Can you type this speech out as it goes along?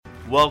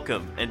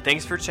Welcome, and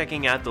thanks for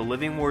checking out the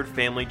Living Word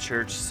Family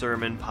Church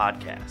Sermon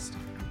Podcast.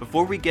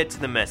 Before we get to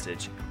the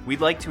message,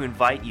 we'd like to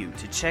invite you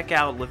to check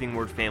out Living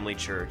Word Family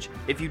Church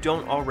if you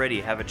don't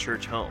already have a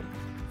church home.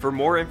 For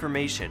more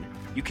information,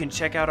 you can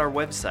check out our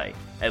website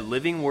at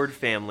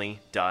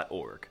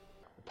livingwordfamily.org.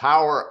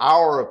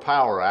 Hour of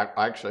power.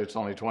 Actually, it's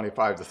only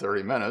 25 to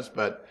 30 minutes,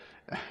 but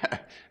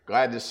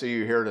glad to see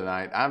you here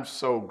tonight. I'm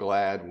so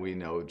glad we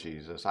know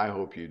Jesus. I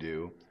hope you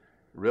do.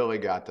 Really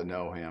got to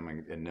know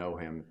him and know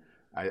him.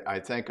 I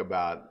think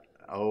about,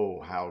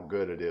 how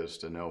good it is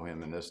to know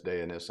him in this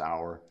day and this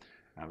hour.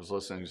 I was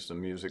listening to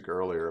some music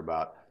earlier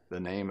about the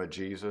name of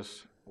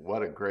Jesus.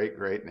 What a great,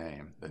 great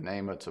name. The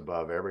name that's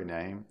above every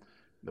name.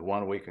 The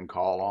one we can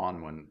call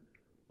on when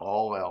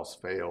all else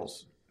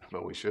fails,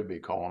 but we should be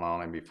calling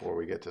on him before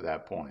we get to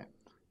that point.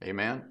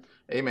 Amen?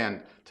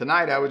 Amen.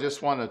 Tonight, I would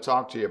just want to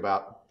talk to you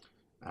about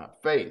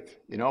faith.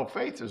 You know,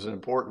 faith is an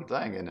important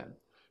thing, isn't it?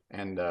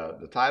 And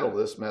the title of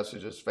this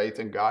message is Faith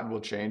in God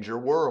Will Change Your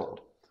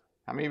World.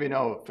 How many of you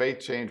know if faith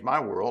changed my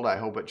world? I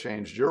hope it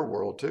changed your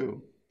world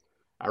too.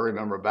 I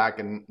remember back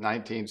in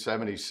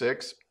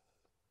 1976,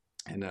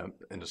 in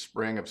the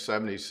spring of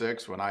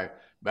 76, when I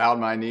bowed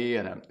my knee,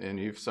 and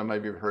some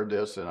of you have heard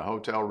this, in a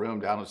hotel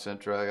room down in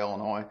Central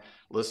Illinois,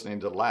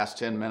 listening to the last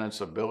 10 minutes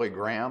of Billy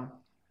Graham.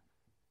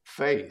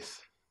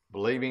 Faith,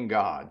 believing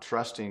God,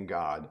 trusting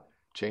God,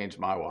 changed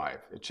my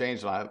life. It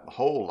changed my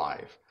whole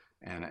life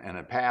and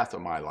a path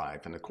of my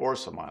life and the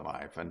course of my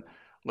life. And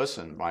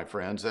listen, my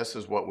friends, this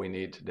is what we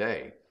need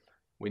today.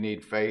 We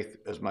need faith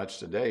as much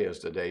today as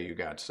the day you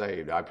got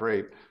saved. I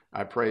pray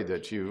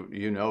that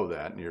you know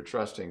that and you're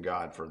trusting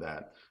God for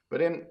that.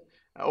 But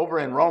over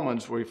in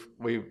Romans,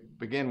 we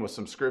begin with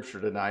some scripture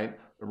tonight.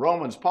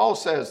 Romans, Paul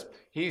says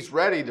he's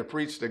ready to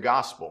preach the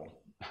gospel,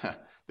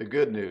 the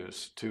good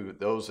news to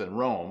those in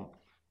Rome.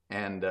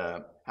 And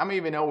how many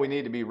of you know we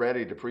need to be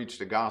ready to preach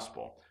the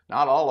gospel?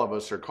 Not all of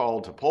us are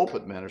called to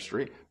pulpit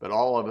ministry, but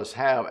all of us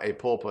have a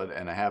pulpit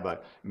and have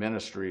a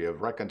ministry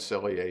of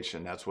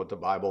reconciliation. That's what the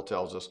Bible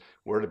tells us.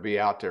 We're to be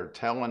out there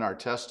telling our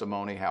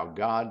testimony how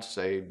God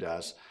saved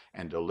us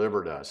and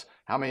delivered us.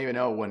 How many of you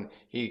know when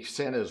he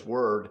sent his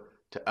word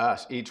to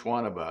us, each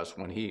one of us,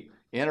 when he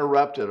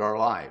interrupted our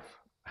life?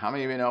 How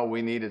many of you know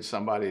we needed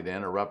somebody to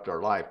interrupt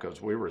our life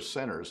because we were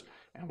sinners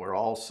and we're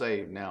all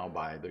saved now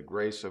by the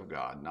grace of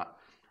God, not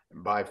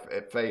by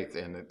faith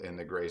in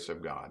the grace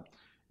of God.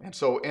 And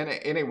so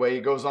anyway,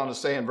 he goes on to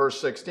say in verse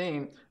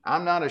 16,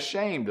 I'm not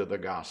ashamed of the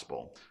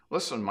gospel.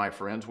 Listen, my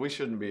friends, we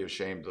shouldn't be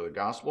ashamed of the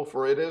gospel,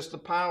 for it is the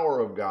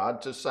power of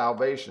God to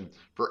salvation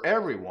for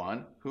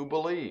everyone who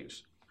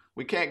believes.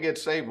 We can't get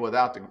saved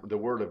without the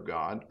word of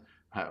God.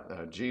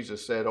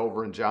 Jesus said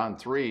over in John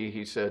 3,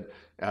 he said,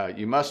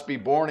 you must be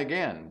born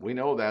again. We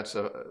know that's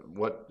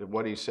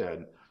what he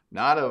said.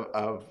 Not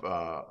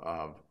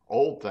of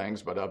old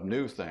things, but of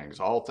new things.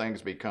 All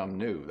things become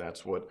new.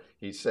 That's what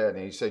he said.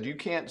 And he said, you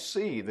can't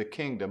see the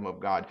kingdom of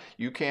God.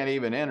 You can't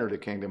even enter the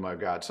kingdom of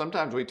God.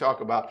 Sometimes we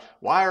talk about,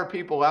 why are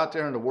people out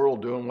there in the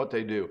world doing what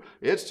they do?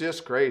 It's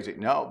just crazy.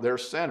 No, they're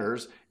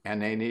sinners and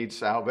they need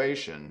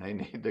salvation. They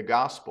need the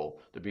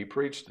gospel to be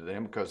preached to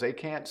them because they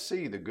can't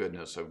see the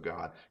goodness of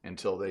God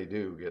until they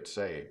do get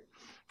saved.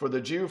 For the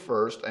Jew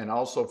first and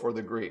also for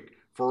the Greek.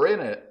 For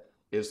in it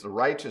is the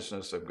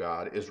righteousness of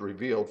God is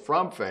revealed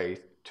from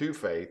faith to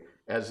faith,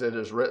 as it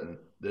is written,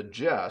 the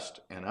just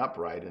and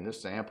upright, and this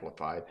is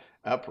amplified,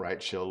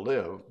 upright shall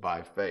live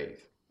by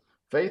faith.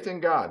 Faith in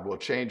God will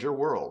change your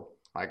world.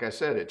 Like I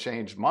said, it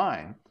changed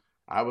mine.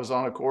 I was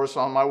on a course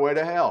on my way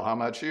to hell. How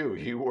about you?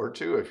 You were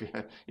too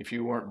if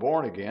you weren't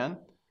born again.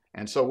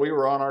 And so we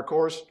were on our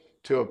course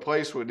to a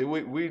place where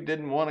we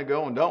didn't want to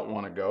go and don't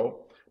want to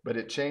go, but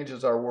it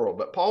changes our world.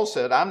 But Paul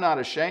said, I'm not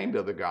ashamed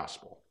of the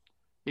gospel.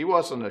 He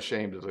wasn't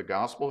ashamed of the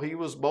gospel. He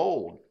was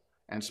bold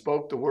and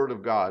spoke the word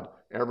of God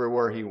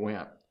everywhere he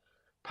went.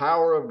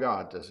 Power of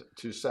God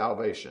to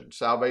salvation.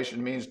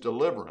 Salvation means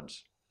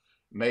deliverance,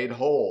 made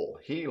whole,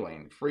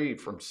 healing, freed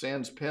from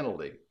sin's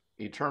penalty,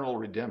 eternal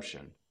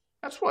redemption.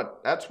 That's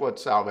what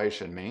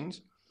salvation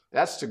means.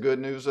 That's the good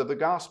news of the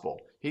gospel.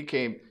 He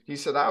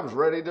said, I was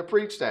ready to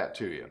preach that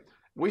to you.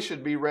 We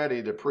should be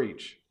ready to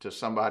preach to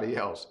somebody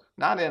else,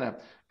 not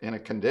in a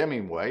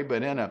condemning way,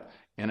 but in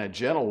a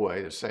gentle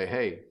way to say,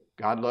 hey,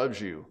 God loves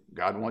you.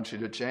 God wants you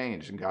to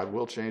change, and God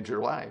will change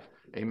your life.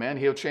 Amen.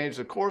 He'll change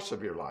the course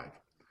of your life.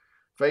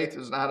 Faith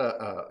is not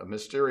a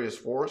mysterious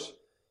force,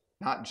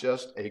 not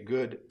just a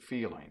good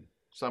feeling.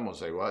 Some will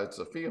say, well, it's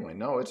a feeling.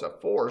 No, it's a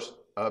force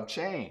of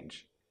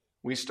change.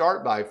 We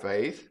start by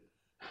faith.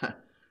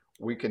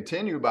 We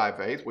continue by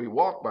faith. We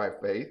walk by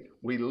faith.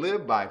 We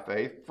live by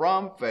faith,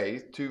 from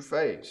faith to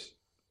faith.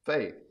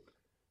 Faith.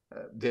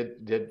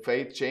 Did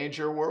faith change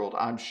your world?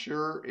 I'm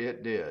sure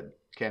it did.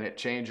 Can it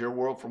change your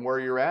world from where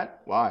you're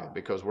at? Why?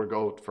 Because we're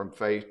going from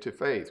faith to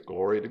faith,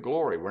 glory to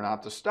glory. We're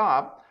not to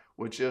stop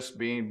with just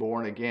being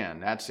born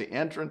again. That's the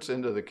entrance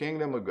into the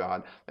kingdom of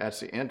God. That's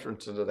the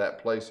entrance into that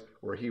place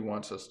where he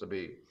wants us to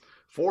be.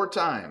 4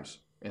 times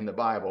in the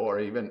Bible, or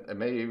even it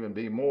may even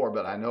be more,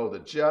 but I know the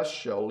just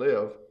shall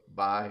live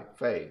by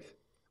faith.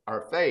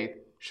 Our faith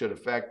should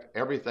affect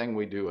everything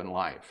we do in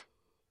life.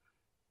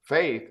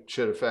 Faith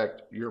should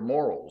affect your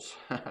morals.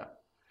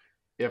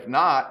 If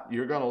not,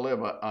 you're going to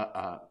live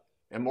an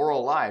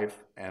immoral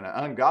life and an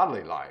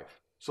ungodly life.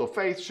 So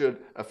faith should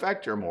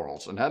affect your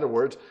morals. In other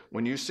words,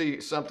 when you see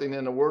something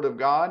in the Word of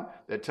God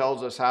that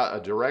tells us how a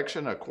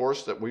direction, a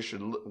course that we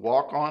should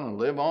walk on and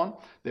live on,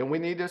 then we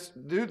need to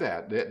do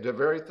that. The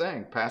very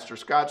thing Pastor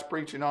Scott's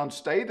preaching on,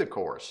 stay the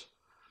course.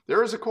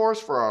 There is a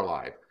course for our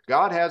life.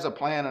 God has a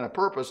plan and a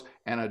purpose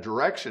and a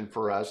direction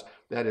for us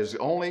that is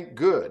only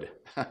good.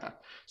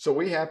 So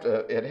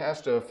it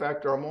has to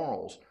affect our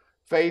morals.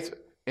 Faith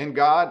in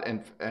God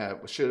and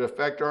should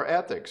affect our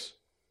ethics.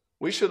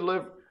 We should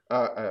live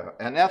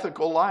an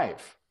ethical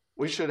life.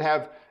 We should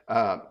have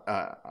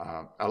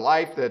a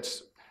life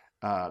that's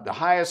the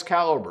highest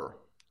caliber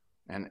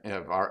and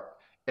of our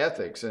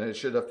ethics, and it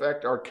should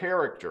affect our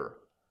character.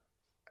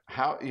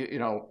 How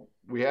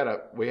we had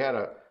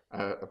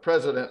a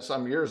president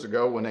some years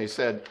ago when they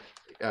said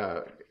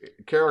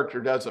character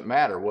doesn't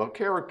matter. Well,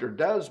 character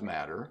does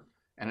matter,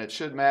 and it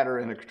should matter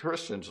in a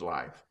Christian's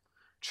life.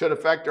 It should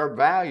affect our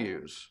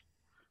values.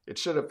 It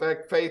should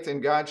affect faith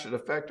in God, should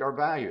affect our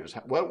values,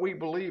 what we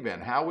believe in,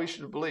 how we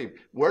should believe.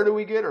 Where do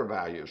we get our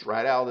values?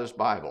 Right out of this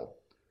Bible.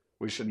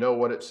 We should know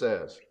what it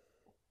says.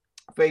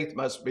 Faith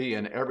must be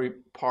in every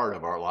part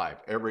of our life,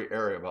 every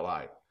area of our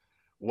life.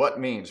 What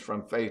means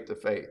from faith to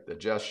faith? The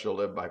just shall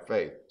live by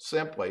faith.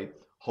 Simply,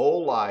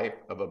 whole life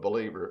of a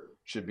believer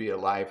should be a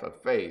life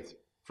of faith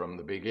from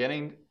the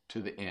beginning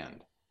to the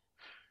end.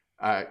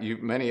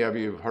 Many of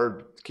you have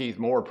heard Keith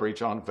Moore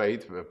preach on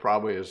faith,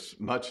 probably as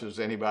much as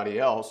anybody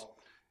else.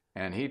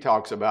 And he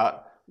talks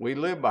about we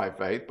live by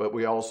faith, but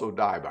we also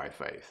die by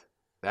faith.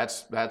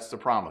 That's the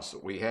promise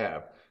that we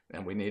have,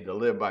 and we need to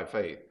live by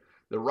faith.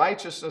 The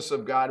righteousness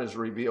of God is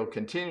revealed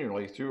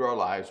continually through our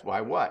lives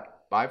by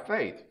what? By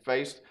faith.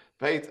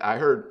 Faith. I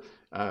heard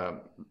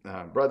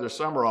Brother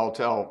Summerall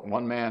tell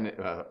one man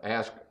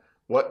ask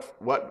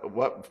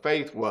what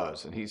faith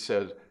was, and he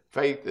says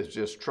faith is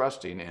just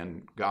trusting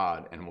in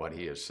God and what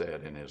He has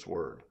said in His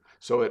Word.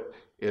 So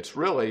it's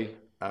really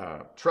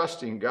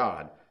trusting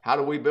God. How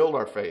do we build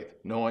our faith?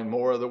 Knowing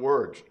more of the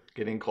words,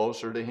 getting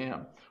closer to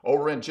Him.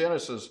 Over in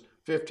Genesis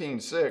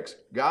 15:6,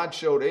 God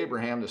showed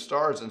Abraham the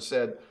stars and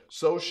said,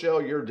 "So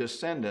shall your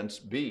descendants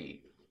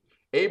be."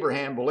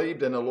 Abraham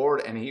believed in the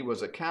Lord, and it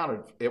was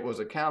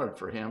accounted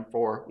for him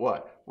for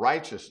what?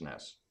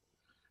 Righteousness.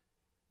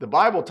 The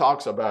Bible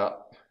talks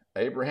about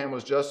Abraham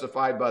was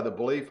justified by the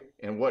belief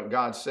in what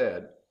God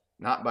said,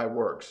 not by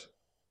works.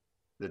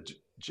 The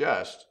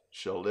just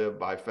shall live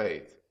by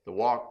faith.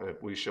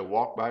 We shall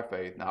walk by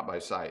faith, not by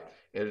sight.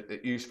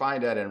 You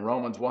find that in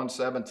Romans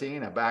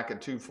 1:17,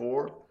 Habakkuk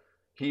 2:4,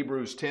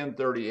 Hebrews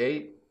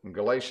 10:38, and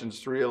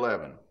Galatians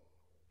 3:11.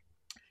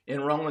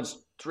 In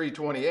Romans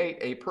 3:28,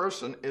 a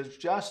person is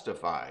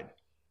justified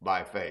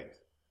by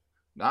faith,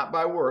 not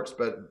by works,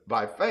 but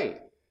by faith,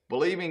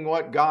 believing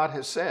what God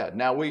has said.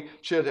 Now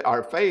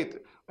our faith,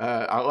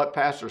 I'll let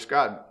Pastor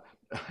Scott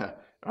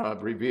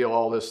reveal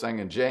all this thing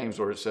in James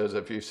where it says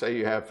if you say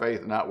you have faith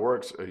and not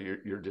works,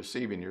 you're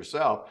deceiving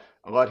yourself.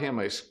 I'll let him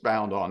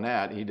expound on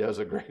that. He does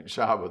a great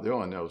job of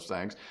doing those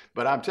things.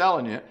 But I'm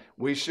telling you,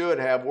 we should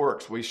have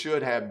works. We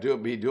should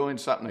be doing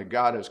something that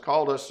God has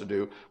called us to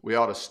do. We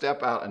ought to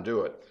step out and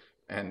do it.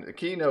 And the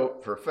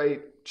keynote for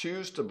faith,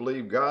 choose to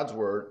believe God's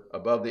word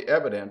above the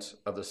evidence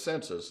of the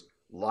senses,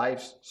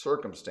 life's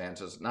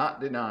circumstances, not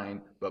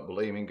denying, but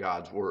believing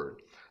God's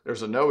word.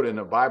 There's a note in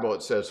the Bible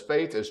that says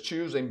faith is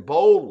choosing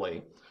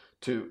boldly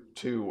to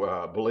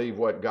believe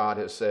what God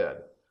has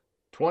said.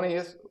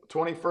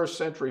 21st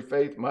century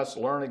faith must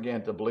learn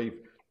again to believe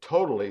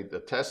totally the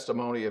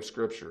testimony of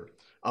Scripture.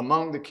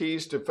 Among the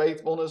keys to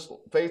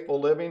faithful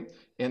living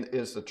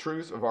is the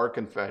truth of our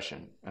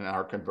confession and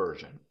our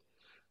conversion.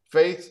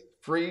 Faith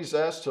frees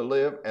us to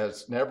live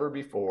as never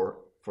before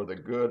for the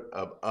good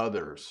of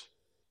others.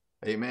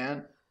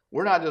 Amen?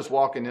 We're not just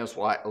walking this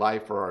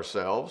life for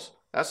ourselves.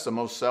 That's the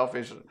most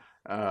selfish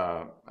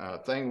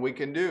thing we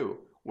can do.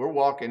 We're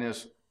walking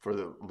this for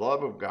the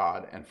love of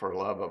God and for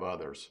love of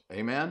others.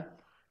 Amen?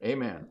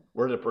 Amen.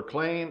 We're to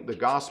proclaim the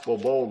gospel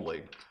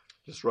boldly.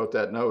 Just wrote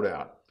that note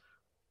out.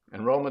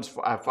 In Romans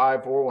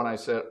 5:4, when I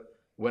said,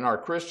 when our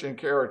Christian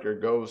character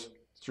goes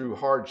through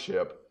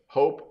hardship,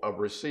 hope of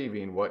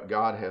receiving what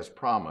God has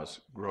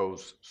promised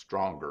grows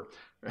stronger.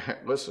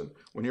 Listen,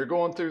 when you're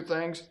going through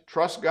things,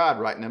 trust God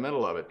right in the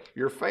middle of it.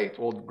 Your faith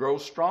will grow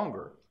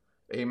stronger.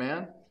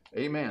 Amen?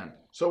 Amen.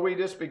 So we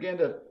just begin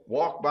to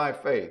walk by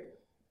faith.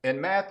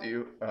 In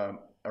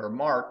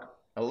Mark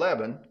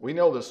 11, we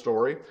know the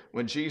story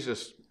when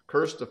Jesus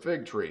cursed the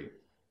fig tree.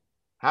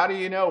 How do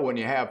you know when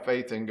you have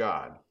faith in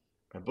God?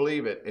 And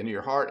believe it in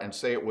your heart and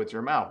say it with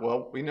your mouth.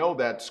 Well, we know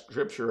that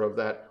scripture of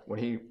that when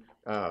he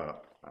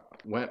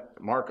went,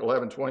 Mark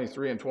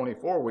 11:23 and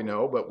 24 we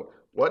know, but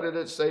what did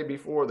it say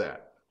before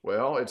that?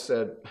 Well, it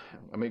said,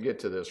 let me get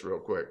to this real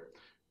quick.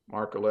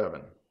 Mark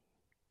 11.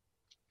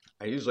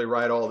 I usually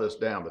write all this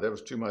down, but there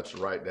was too much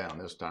to write down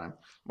this time.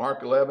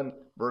 Mark 11,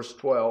 verse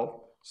 12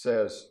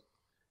 says,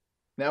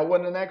 Now,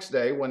 when the next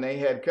day, when they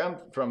had come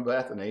from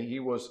Bethany, he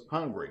was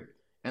hungry,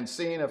 and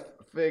seeing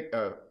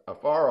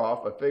afar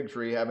off a fig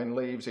tree having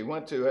leaves, he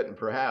went to it, and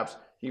perhaps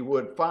he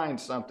would find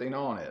something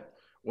on it.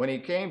 When he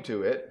came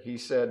to it, he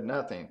said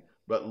nothing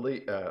but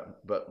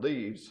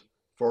leaves,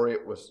 for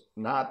it was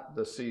not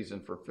the season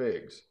for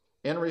figs.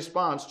 In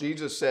response,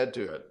 Jesus said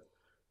to it,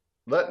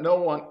 "Let no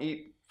one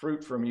eat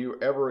fruit from you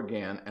ever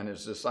again." And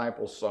his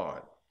disciples saw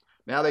it.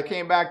 Now they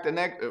came back the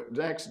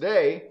next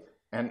day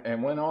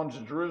and went on to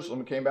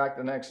Jerusalem. Came back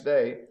the next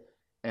day,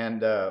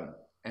 and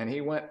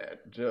he went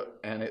to,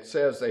 and it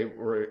says they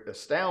were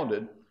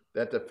astounded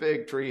that the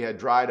fig tree had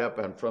dried up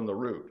and from the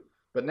root.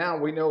 But now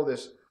we know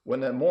this.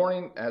 When the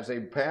morning, as they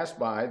passed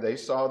by, they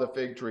saw the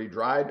fig tree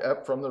dried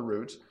up from the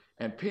roots.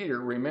 And Peter,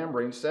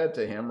 remembering, said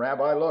to him,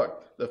 "Rabbi,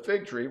 look, the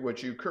fig tree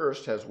which you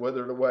cursed has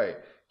withered away."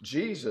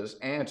 Jesus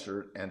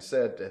answered and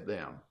said to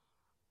them,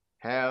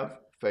 "Have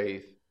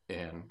faith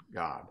in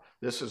God."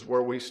 This is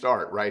where we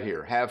start right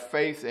here. Have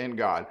faith in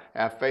God.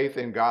 Have faith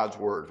in God's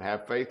word.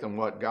 Have faith in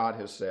what God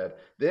has said.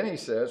 Then he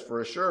says, "For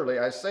assuredly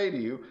I say to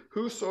you,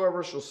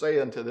 whosoever shall say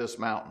unto this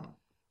mountain,"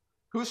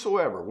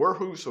 whosoever, we're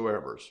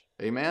whosoevers,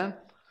 amen?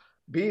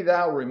 "Be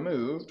thou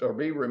removed," or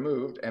be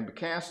removed, "and be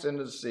cast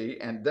into the sea,"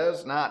 and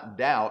does not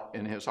doubt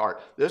in his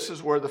heart. This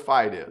is where the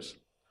fight is.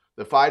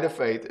 The fight of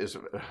faith is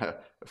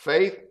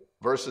faith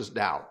versus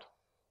doubt,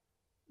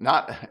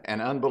 not an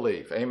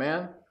unbelief.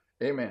 Amen?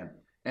 Amen.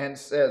 And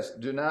says,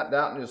 "Do not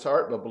doubt in his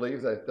heart, but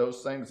believe that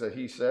those things that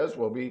he says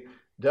will be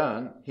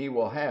done. He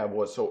will have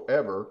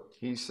whatsoever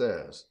he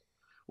says."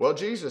 Well,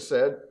 Jesus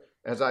said,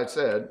 as I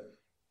said,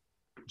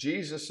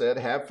 Jesus said,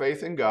 have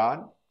faith in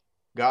God,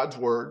 God's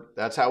word.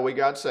 That's how we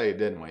got saved,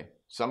 didn't we?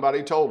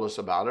 Somebody told us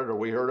about it, or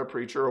we heard a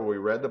preacher, or we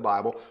read the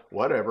Bible,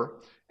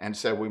 whatever, and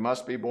said we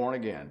must be born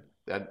again,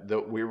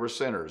 that we were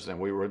sinners and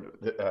we were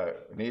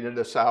needed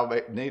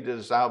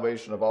the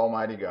salvation of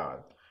Almighty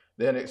God.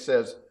 Then it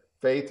says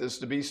faith is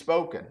to be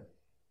spoken.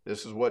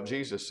 This is what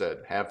Jesus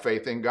said. Have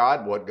faith in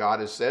God, what God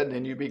has said, and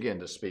then you begin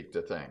to speak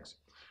to things.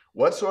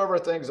 Whatsoever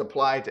things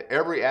apply to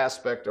every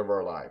aspect of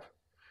our life.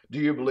 Do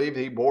you believe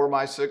he bore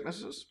my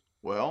sicknesses?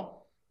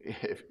 Well,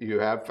 if you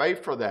have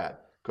faith for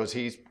that, because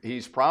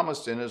he's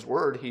promised in his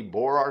word, he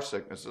bore our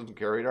sicknesses and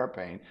carried our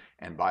pain,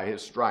 and by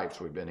his stripes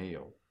we've been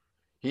healed.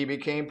 He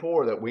became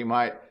poor that we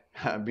might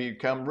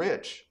become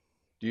rich.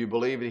 Do you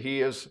believe that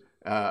he is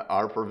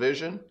our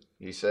provision?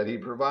 He said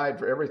he'd provide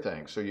for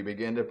everything. So you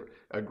begin to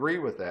agree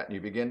with that, and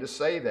you begin to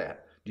say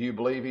that. Do you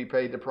believe he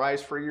paid the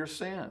price for your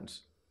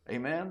sins?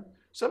 Amen?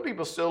 Some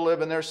people still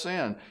live in their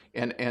sin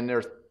and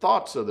their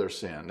thoughts of their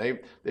sin.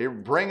 They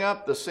bring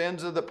up the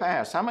sins of the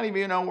past. How many of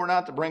you know we're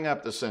not to bring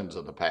up the sins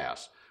of the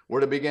past?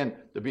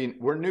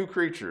 We're new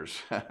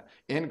creatures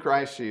in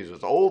Christ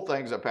Jesus. Old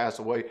things have passed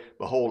away.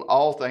 Behold,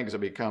 all things have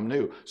become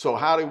new. So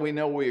how do we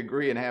know we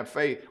agree and have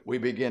faith? We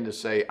begin to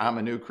say, I'm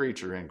a new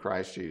creature in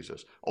Christ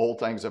Jesus. Old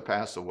things have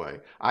passed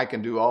away. I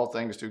can do all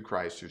things through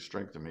Christ who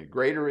strengthens me.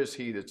 Greater is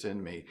he that's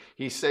in me.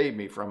 He saved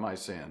me from my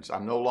sins.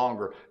 I'm no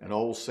longer an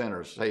old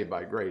sinner saved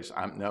by grace.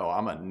 I'm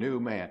a new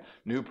man,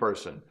 new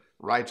person.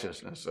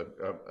 Righteousness.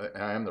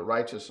 I am the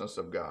righteousness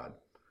of God.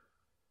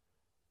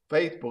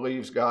 Faith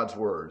believes God's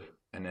word,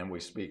 and then we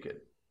speak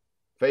it.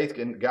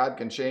 God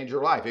can change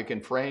your life. It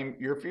can frame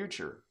your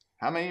future.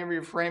 How many of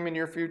you are framing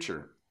your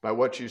future by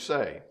what you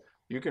say?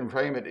 You can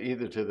frame it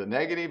either to the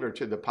negative or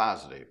to the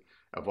positive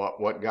of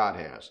what God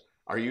has.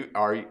 Are you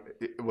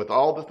with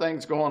all the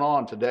things going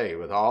on today,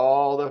 with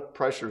all the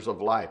pressures of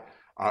life,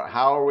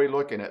 how are we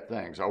looking at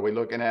things? Are we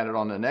looking at it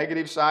on the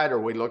negative side, or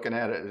are we looking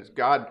at it as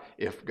God?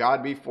 If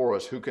God be for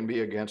us, who can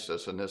be against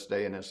us in this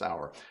day and this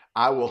hour?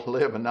 I will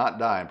live and not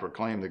die and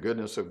proclaim the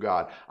goodness of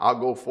God. I'll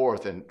go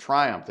forth in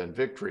triumph and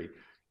victory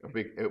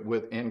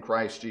within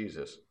Christ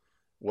Jesus.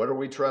 What are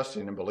we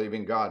trusting and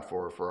believing God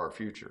for our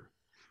future?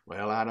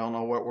 Well, I don't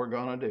know what we're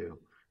going to do.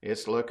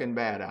 It's looking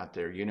bad out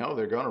there. You know,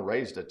 they're going to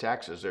raise the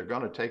taxes. They're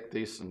going to take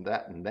this and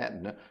that and that.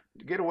 And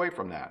get away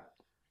from that.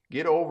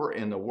 Get over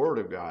in the Word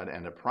of God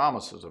and the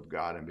promises of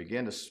God and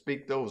begin to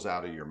speak those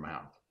out of your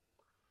mouth.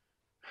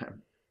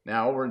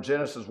 Now, over in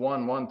Genesis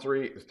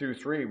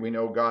 1:1-3, we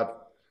know God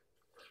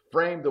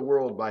framed the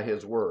world by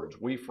his words.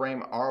 We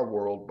frame our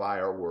world by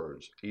our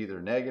words, either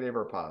negative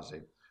or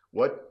positive.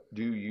 What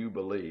do you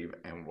believe,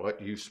 and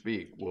what you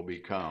speak will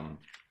become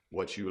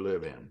what you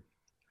live in.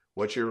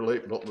 What you're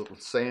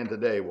saying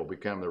today will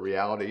become the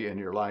reality in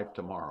your life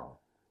tomorrow.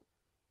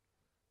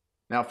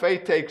 Now,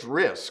 faith takes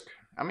risk.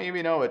 I mean,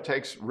 you know, it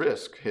takes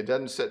risk. It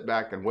doesn't sit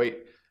back and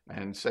wait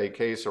and say,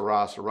 que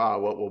sera, sera,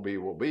 what will be,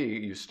 will be.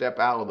 You step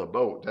out of the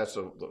boat. That's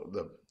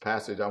the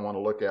passage I want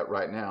to look at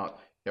right now.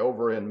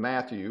 Over in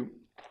Matthew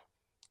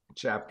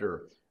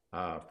chapter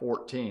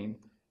 14,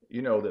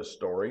 you know this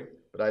story,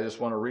 but I just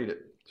want to read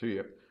it to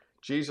you.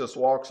 Jesus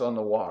walks on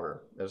the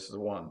water. This is the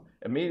one.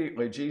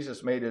 Immediately,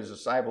 Jesus made his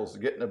disciples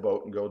get in the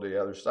boat and go to the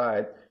other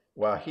side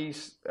while he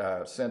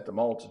sent the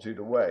multitude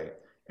away.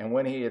 And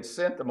when he had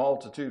sent the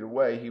multitude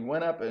away, he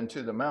went up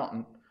into the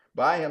mountain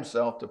by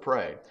himself to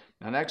pray.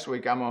 Now, next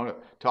week, I'm going to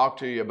talk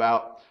to you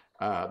about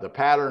the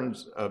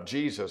patterns of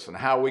Jesus and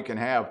how we can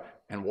have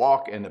and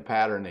walk in the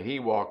pattern that he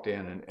walked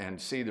in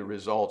and see the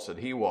results that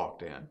he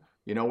walked in.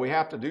 You know, we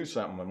have to do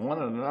something. And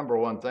one of the number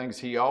one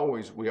things we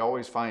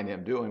always find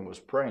him doing was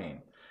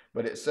praying.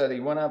 But it said he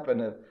went up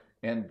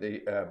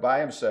by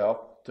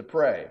himself to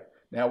pray.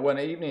 Now, when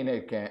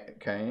evening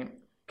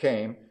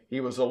came, he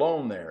was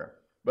alone there.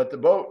 But the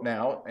boat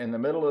now in the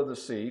middle of the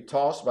sea,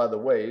 tossed by the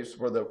waves,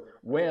 for the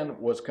wind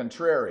was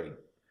contrary.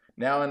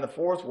 Now in the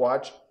fourth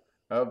watch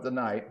of the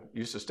night,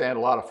 used to stand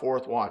a lot of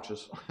fourth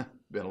watches,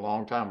 been a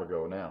long time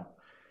ago now,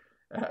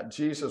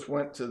 Jesus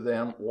went to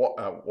them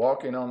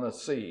walking on the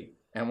sea.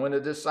 And when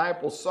the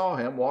disciples saw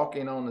him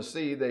walking on the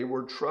sea, they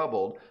were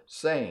troubled,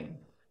 saying,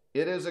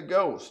 "It is a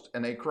ghost,"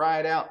 and they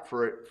cried out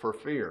for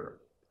fear.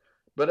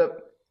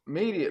 But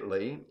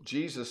immediately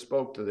Jesus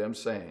spoke to them,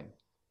 saying,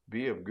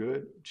 "Be of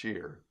good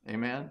cheer."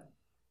 Amen?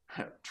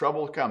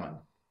 Trouble's coming.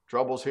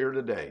 Trouble's here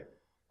today.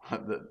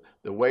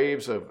 The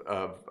waves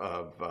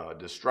of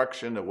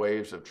destruction, the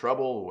waves of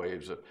trouble, the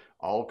waves of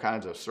all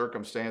kinds of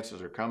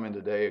circumstances are coming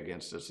today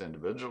against us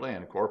individually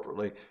and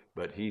corporately.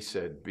 But he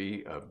said,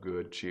 "Be of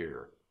good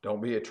cheer."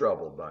 Don't be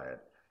troubled by it.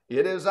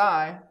 It is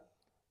I.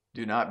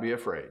 Do not be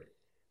afraid.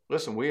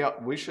 Listen,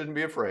 we shouldn't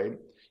be afraid.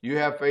 You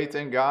have faith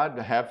in God,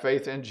 have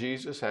faith in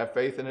Jesus, have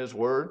faith in his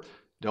word.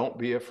 Don't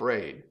be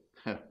afraid.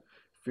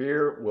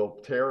 Fear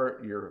will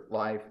tear your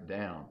life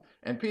down.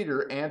 And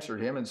Peter answered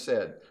him and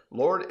said,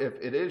 "Lord, if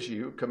it is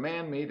you,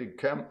 command me to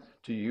come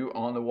to you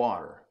on the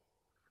water."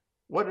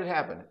 What had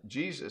happened?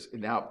 Jesus,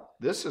 now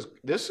this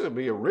would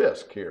be a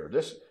risk here.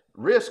 This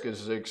risk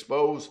is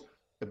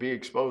to be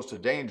exposed to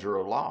danger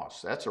or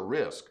loss. That's a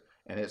risk.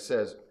 And it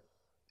says,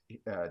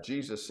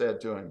 Jesus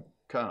said to him,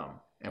 "Come."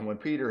 And when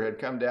Peter had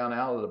come down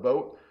out of the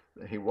boat,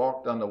 he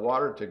walked on the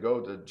water to go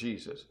to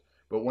Jesus.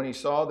 But when he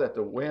saw that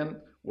the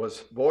wind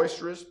was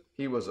boisterous,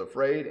 he was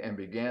afraid and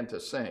began to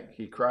sink.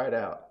 He cried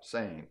out,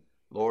 saying,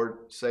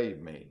 "Lord, save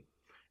me."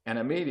 And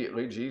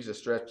immediately Jesus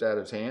stretched out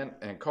his hand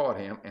and caught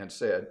him and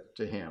said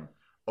to him,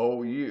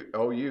 O you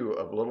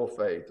of little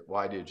faith,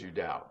 why did you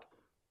doubt?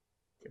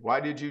 Why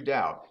did you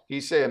doubt?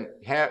 He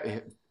said,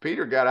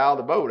 Peter got out of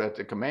the boat at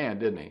the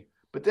command, didn't he?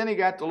 But then he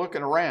got to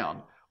looking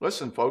around.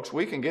 Listen, folks,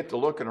 we can get to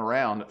looking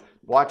around,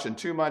 watching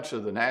too much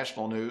of the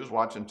national news,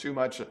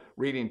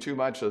 reading too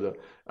much of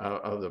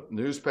the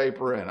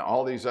newspaper and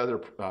all these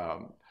other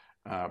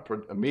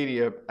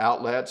media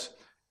outlets.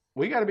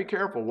 We got to be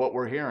careful what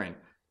we're hearing.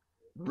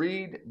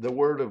 Read the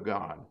Word of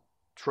God.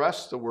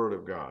 Trust the Word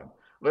of God.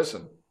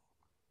 Listen,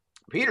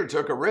 Peter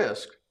took a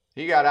risk.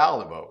 He got out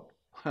of the boat.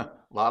 A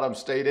lot of them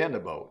stayed in the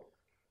boat.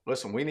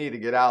 Listen, we need to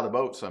get out of the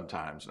boat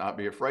sometimes, not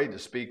be afraid to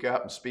speak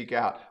up and speak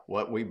out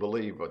what we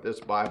believe, what this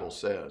Bible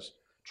says.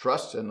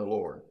 Trust in the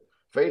Lord.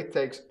 Faith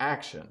takes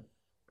action.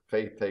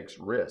 Faith takes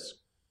risk.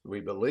 We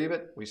believe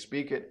it, we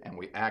speak it, and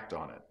we act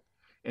on it.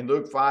 In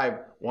Luke 5,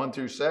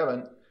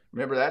 1-7,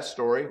 remember that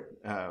story?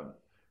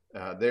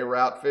 They were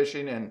out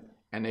fishing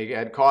and they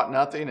had caught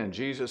nothing, and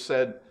Jesus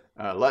said,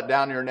 let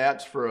down your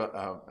nets for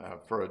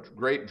a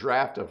great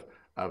draft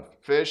of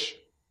fish.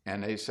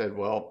 And they said,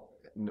 well,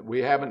 we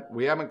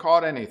haven't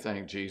caught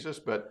anything, Jesus,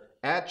 but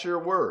at your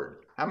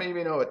word. How many of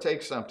you know it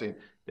takes something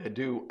to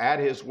do at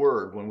his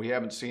word when we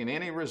haven't seen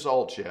any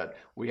results yet?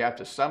 We have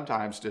to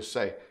sometimes just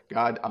say,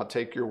 God, I'll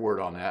take your word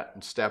on that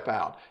and step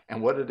out.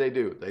 And what did they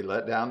do? They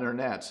let down their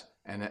nets.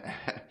 And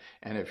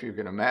if you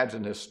can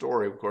imagine this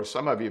story, of course,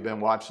 some of you have been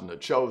watching The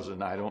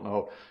Chosen. I don't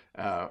know.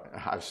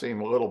 I've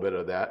seen a little bit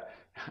of that.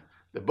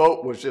 The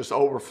boat was just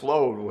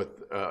overfilled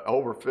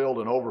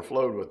and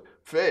overflowed with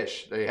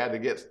fish. They had to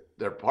get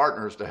their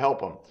partners to help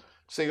them.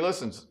 See,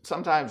 listen,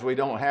 sometimes we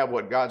don't have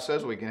what God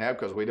says we can have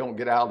because we don't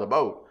get out of the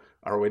boat,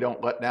 or we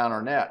don't let down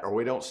our net, or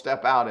we don't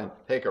step out and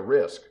take a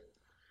risk.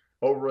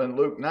 Over in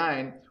Luke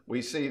 9,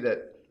 we see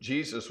that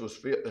Jesus was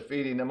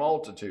feeding the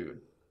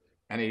multitude.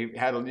 And he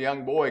had a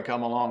young boy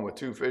come along with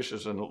 2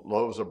 fishes and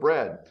loaves of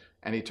bread.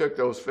 And he took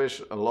those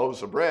fish and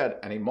loaves of bread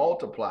and he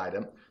multiplied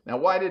them. Now,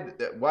 why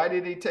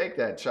did he take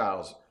that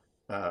child's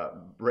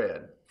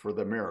bread for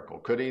the miracle?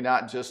 Could he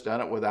not just done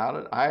it without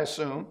it? I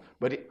assume.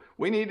 But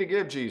we need to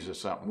give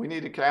Jesus something. We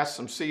need to cast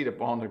some seed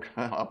upon the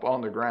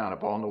ground,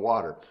 upon the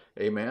water.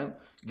 Amen.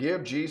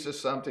 Give Jesus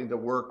something to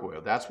work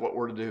with. That's what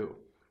we're to do.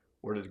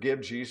 We're to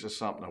give Jesus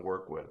something to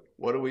work with.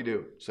 What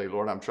do? Say,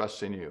 Lord, I'm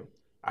trusting you.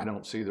 I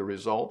don't see the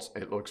results.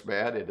 It looks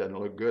bad. It doesn't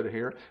look good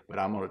here, but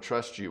I'm going to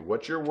trust you.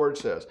 What your word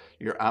says,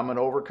 I'm an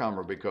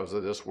overcomer because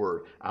of this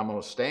word. I'm going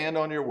to stand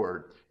on your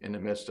word in the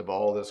midst of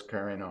all this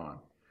carrying on.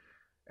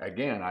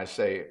 Again, I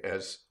say,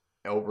 as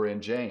over in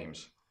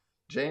James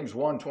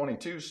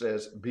 1:22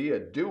 says, be a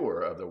doer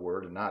of the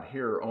word and not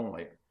hearer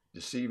only,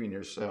 deceiving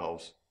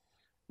yourselves.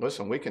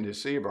 Listen, we can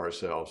deceive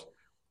ourselves.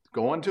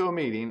 Going to a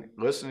meeting,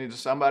 listening to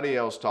somebody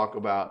else talk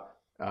about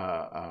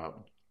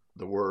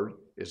the word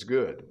is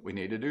good. We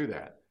need to do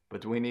that.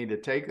 But we need to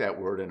take that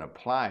word and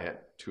apply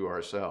it to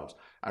ourselves.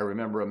 I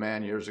remember a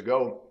man years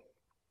ago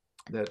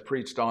that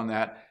preached on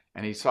that,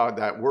 and he saw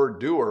that word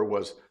doer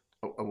was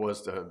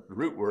the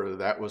root word of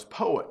that was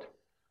poet.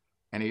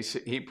 And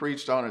he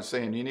preached on it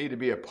saying you need to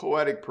be a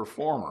poetic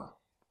performer.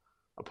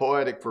 A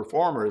poetic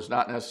performer is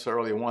not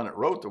necessarily one that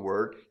wrote the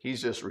word.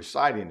 He's just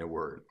reciting the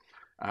word.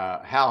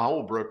 Hal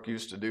Holbrook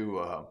used to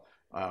do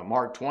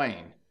Mark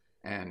Twain,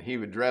 and he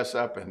would dress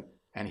up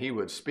and he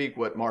would speak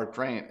what Mark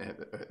Twain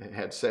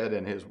had said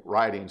in his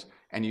writings,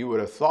 and you would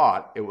have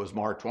thought it was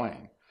Mark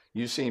Twain.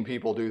 You've seen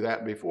people do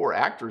that before.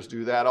 Actors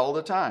do that all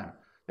the time.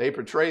 They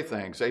portray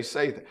things. They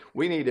say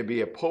we need to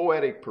be a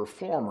poetic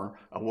performer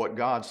of what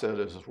God says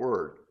in His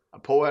Word. A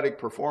poetic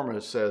performer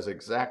says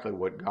exactly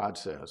what God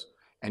says.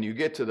 And you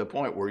get to the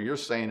point where you're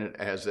saying it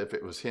as if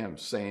it was Him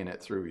saying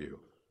it through you.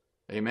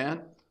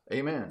 Amen?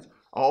 Amen.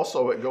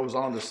 Also, it goes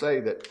on to say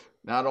that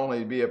not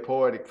only be a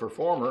poetic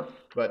performer,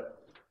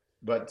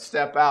 but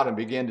step out and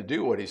begin to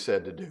do what He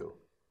said to do.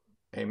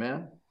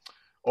 Amen?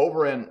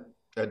 Over in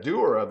a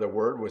doer of the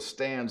word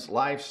withstands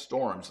life's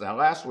storms. Now,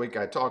 last week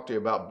I talked to you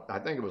about, I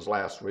think it was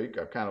last week,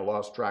 I've kind of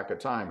lost track of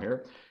time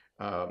here,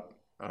 of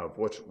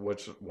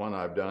which one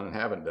I've done and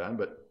haven't done.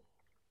 But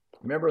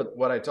remember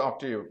what I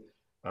talked to you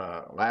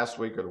last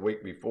week or the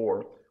week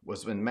before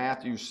was in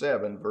Matthew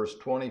 7, verse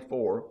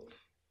 24.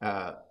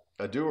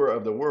 A doer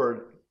of the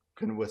word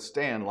can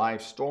withstand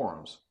life's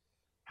storms.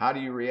 How do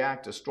you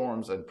react to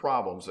storms and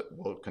problems? That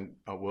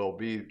will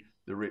be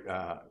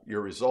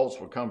your results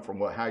will come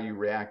from how you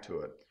react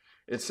to it.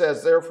 It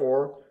says,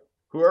 therefore,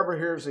 whoever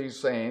hears these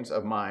sayings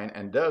of mine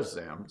and does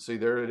them, see,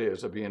 there it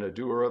is, of being a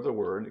doer of the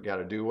word, you got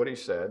to do what He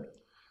said.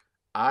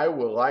 I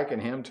will liken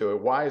him to a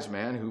wise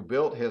man who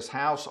built his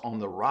house on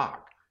the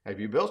rock. Have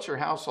you built your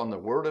house on the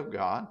word of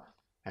God?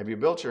 Have you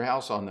built your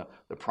house on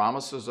the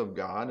promises of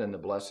God and the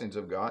blessings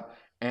of God?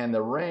 And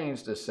the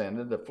rains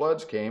descended, the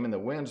floods came, and the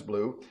winds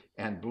blew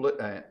and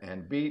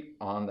beat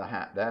on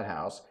that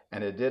house,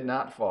 and it did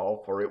not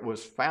fall, for it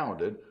was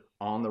founded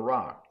on the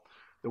rock.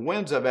 The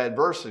winds of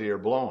adversity are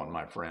blowing,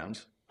 my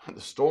friends.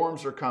 The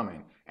storms are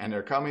coming, and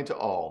they're coming to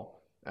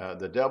all.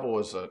 The devil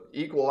is an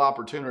equal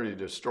opportunity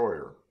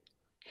destroyer.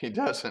 He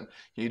doesn't.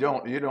 You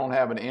don't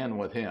have an end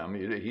with him.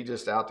 He's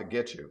just out to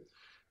get you.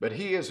 But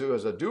he who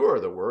is a doer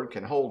of the word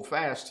can hold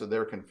fast to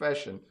their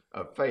confession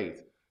of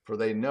faith, for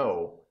they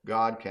know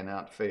God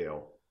cannot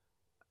fail.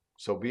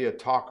 So be a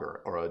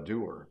talker or a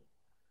doer.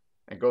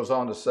 It goes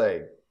on to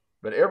say,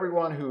 but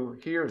everyone who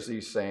hears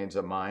these sayings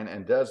of mine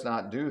and does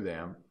not do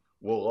them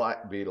will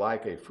be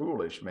like a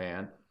foolish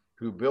man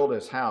who built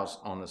his house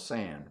on the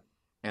sand.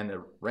 And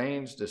the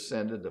rains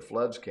descended, the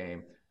floods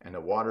came, and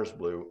the waters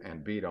blew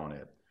and beat on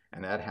it.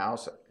 And that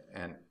house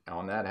and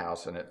on that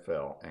house, and it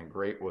fell, and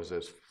great was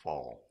its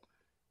fall.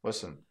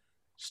 Listen,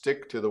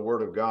 stick to the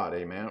word of God,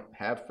 amen.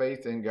 Have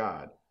faith in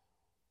God.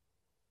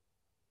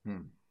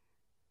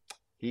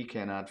 He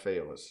cannot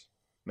fail us.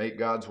 Make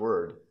God's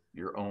word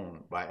your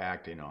own by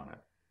acting on it,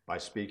 by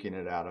speaking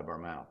it out of our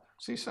mouth.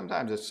 See,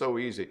 sometimes it's so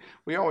easy.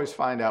 We always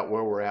find out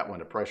where we're at when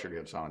the pressure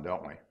gets on,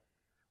 don't we?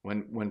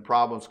 When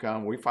problems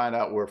come, we find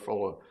out we're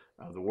full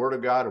of the word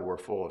of God, or we're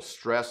full of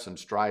stress and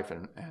strife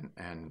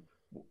and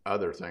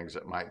other things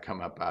that might come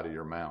up out of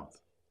your mouth.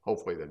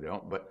 Hopefully they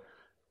don't, but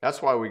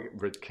that's why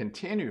we're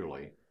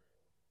continually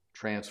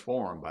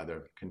transformed by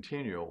the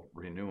continual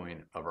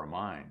renewing of our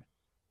mind.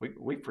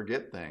 We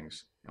forget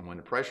things, and when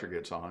the pressure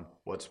gets on,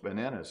 what's been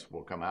in us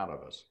will come out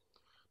of us.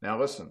 Now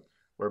listen,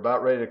 we're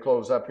about ready to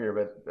close up here,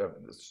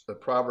 but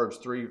Proverbs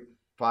 3,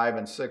 5,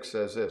 and 6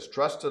 says this: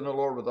 trust in the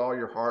Lord with all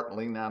your heart and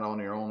lean not on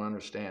your own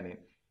understanding.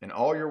 In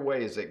all your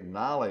ways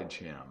acknowledge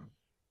Him.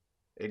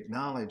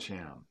 Acknowledge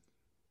Him.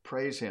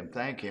 Praise Him,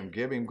 thank Him,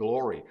 give Him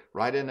glory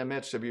right in the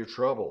midst of your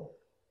trouble.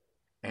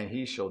 And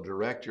He shall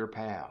direct your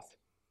path.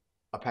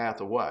 A path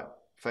of what?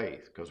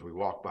 Faith, because we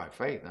walk by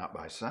faith, not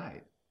by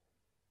sight.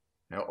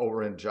 Now,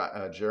 over in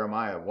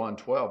Jeremiah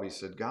 1:12, he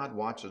said, God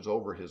watches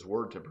over His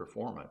word to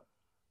perform it.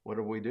 What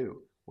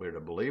do? We're to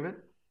believe it,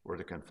 we're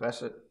to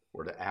confess it,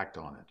 we're to act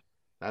on it.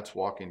 That's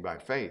walking by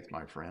faith,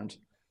 my friends.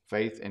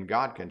 Faith in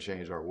God can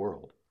change our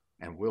world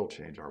and will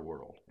change our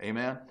world.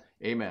 Amen?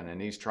 Amen. In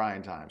these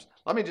trying times.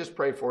 Let me just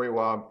pray for you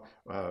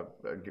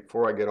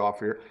before I get off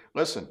here.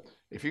 Listen,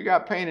 if you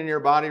got pain in your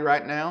body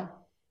right now,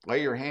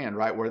 lay your hand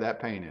right where that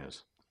pain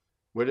is.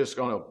 We're just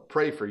going to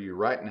pray for you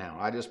right now.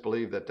 I just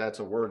believe that that's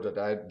a word that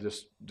I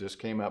just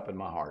came up in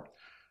my heart.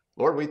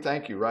 Lord, we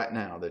thank you right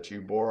now that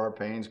you bore our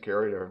pains,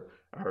 carried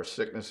our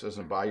sicknesses,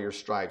 and by your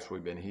stripes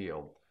we've been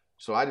healed.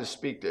 So I just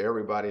speak to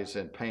everybody that's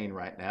in pain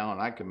right now,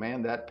 and I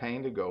command that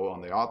pain to go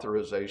on the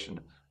authorization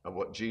of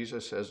what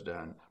Jesus has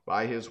done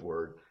by His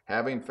word.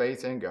 Having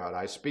faith in God,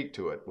 I speak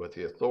to it with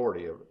the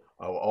authority of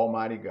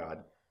Almighty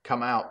God.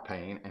 Come out,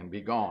 pain, and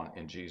be gone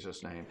in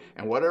Jesus' name.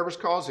 And whatever's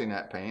causing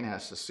that pain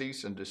has to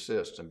cease and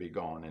desist and be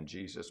gone in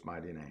Jesus'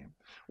 mighty name.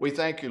 We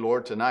thank you,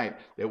 Lord, tonight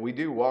that we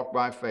do walk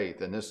by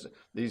faith in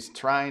these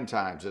trying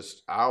times,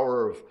 this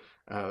hour of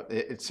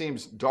it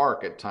seems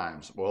dark at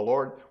times. Well,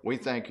 Lord, we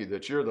thank you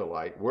that you're the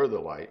light, we're the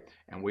light,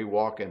 and we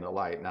walk in the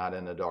light, not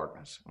in the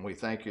darkness. And we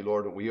thank you,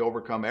 Lord, that we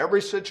overcome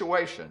every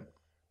situation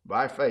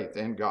by faith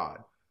in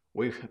God.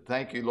 We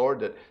thank you, Lord,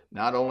 that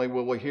not only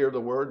will we hear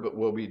the word, but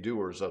we'll be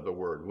doers of the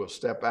word. We'll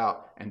step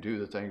out and do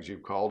the things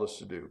you've called us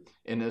to do.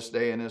 In this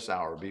day and this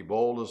hour, be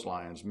bold as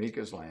lions, meek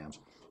as lambs,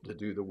 to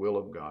do the will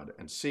of God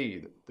and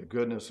see the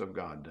goodness of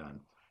God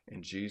done.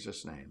 In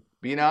Jesus' name.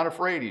 Be not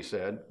afraid, he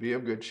said. Be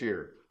of good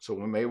cheer. So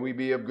may we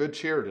be of good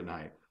cheer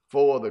tonight,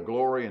 full of the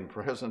glory and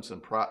presence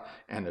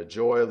and the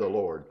joy of the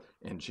Lord.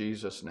 In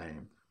Jesus'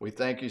 name. We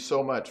thank you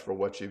so much for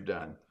what you've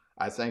done.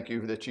 I thank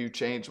you that you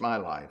changed my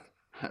life.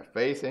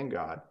 Faith in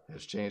God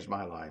has changed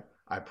my life.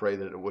 I pray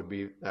that it would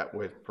be that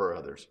way for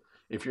others.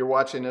 If you're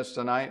watching this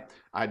tonight,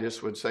 I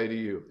just would say to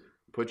you,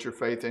 put your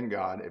faith in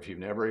God. If you've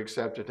never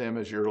accepted him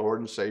as your Lord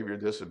and Savior,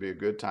 this would be a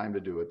good time to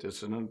do it. This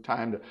isn't a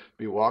time to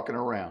be walking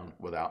around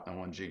without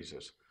knowing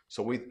Jesus.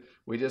 So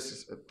we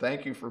just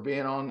thank you for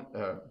being on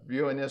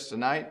viewing this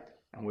tonight,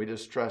 and we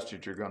just trust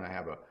that you're going to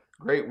have a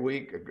great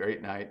week, a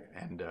great night,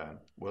 and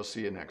we'll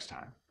see you next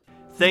time.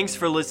 Thanks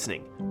for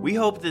listening. We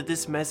hope that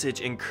this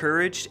message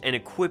encouraged and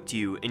equipped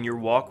you in your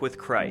walk with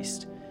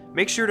Christ.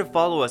 Make sure to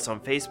follow us on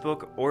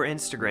Facebook or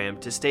Instagram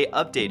to stay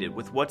updated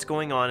with what's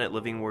going on at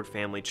Living Word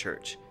Family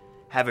Church.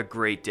 Have a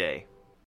great day.